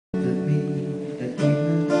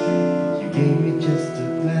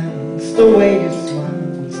The way you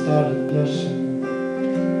smiled and started blushing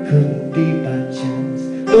couldn't be by chance.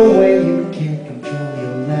 The way you can't control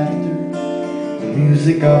your laughter, the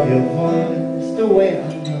music of your voice, the way I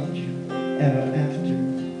loved you ever after.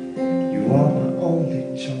 You are my only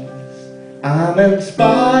choice. I'm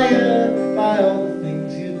inspired by all the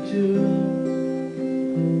things you do.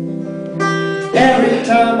 Every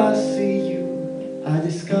time I see you, I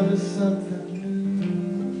discover something new.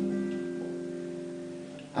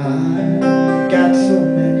 I've got so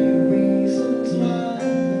many reasons why.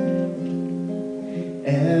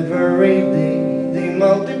 Every day they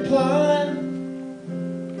multiply.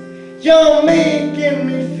 You're making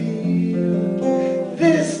me feel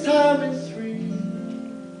this time is real.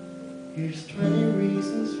 Here's 20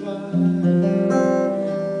 reasons why.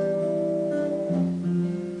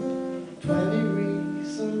 20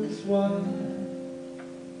 reasons why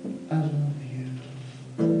I love you.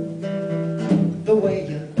 The way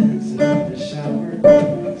you're dancing in the shower,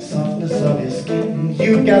 the softness of your skin,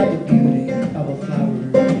 you got the beauty of a flower.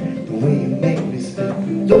 The way you make me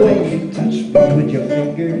spin, the way you touch me with your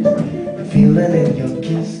fingers, the feeling in your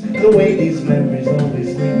kiss, the way these memories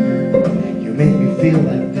always linger. You make me feel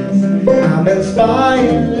like this. I'm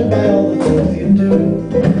inspired by all the things you do.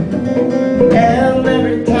 And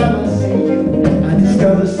every time I see you, I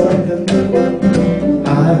discover something new.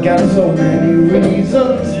 I've got so many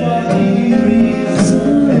reasons why.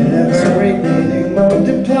 Every day they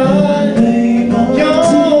multiply.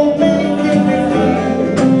 You're making me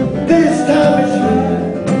feel this time is real.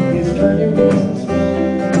 It's 20 reasons why.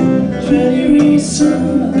 20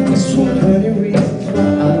 reasons why. 20 reasons why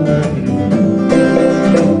I love you.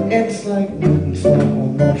 It's like moving slow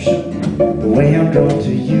motion, the way I'm drawn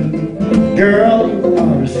to you. Girl, you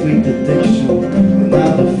are a sweet addiction,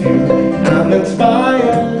 another few. I'm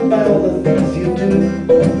inspired by all the things you do.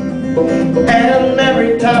 And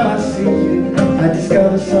every time I see you, I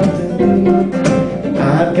discover something new.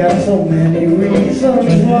 I've got so many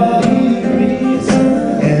reasons why.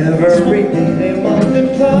 Every day they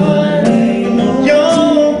multiply.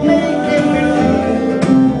 You're making me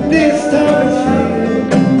feel this time is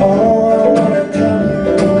real. Oh, I wanna tell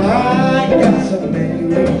you, I got so many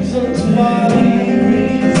reasons why.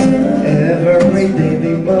 Every day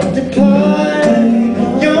they multiply.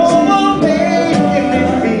 You're making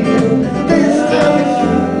me feel this time is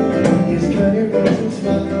real. Here's 20 reasons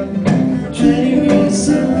why. 20 reasons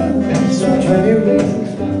why. 20 reasons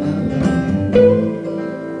why.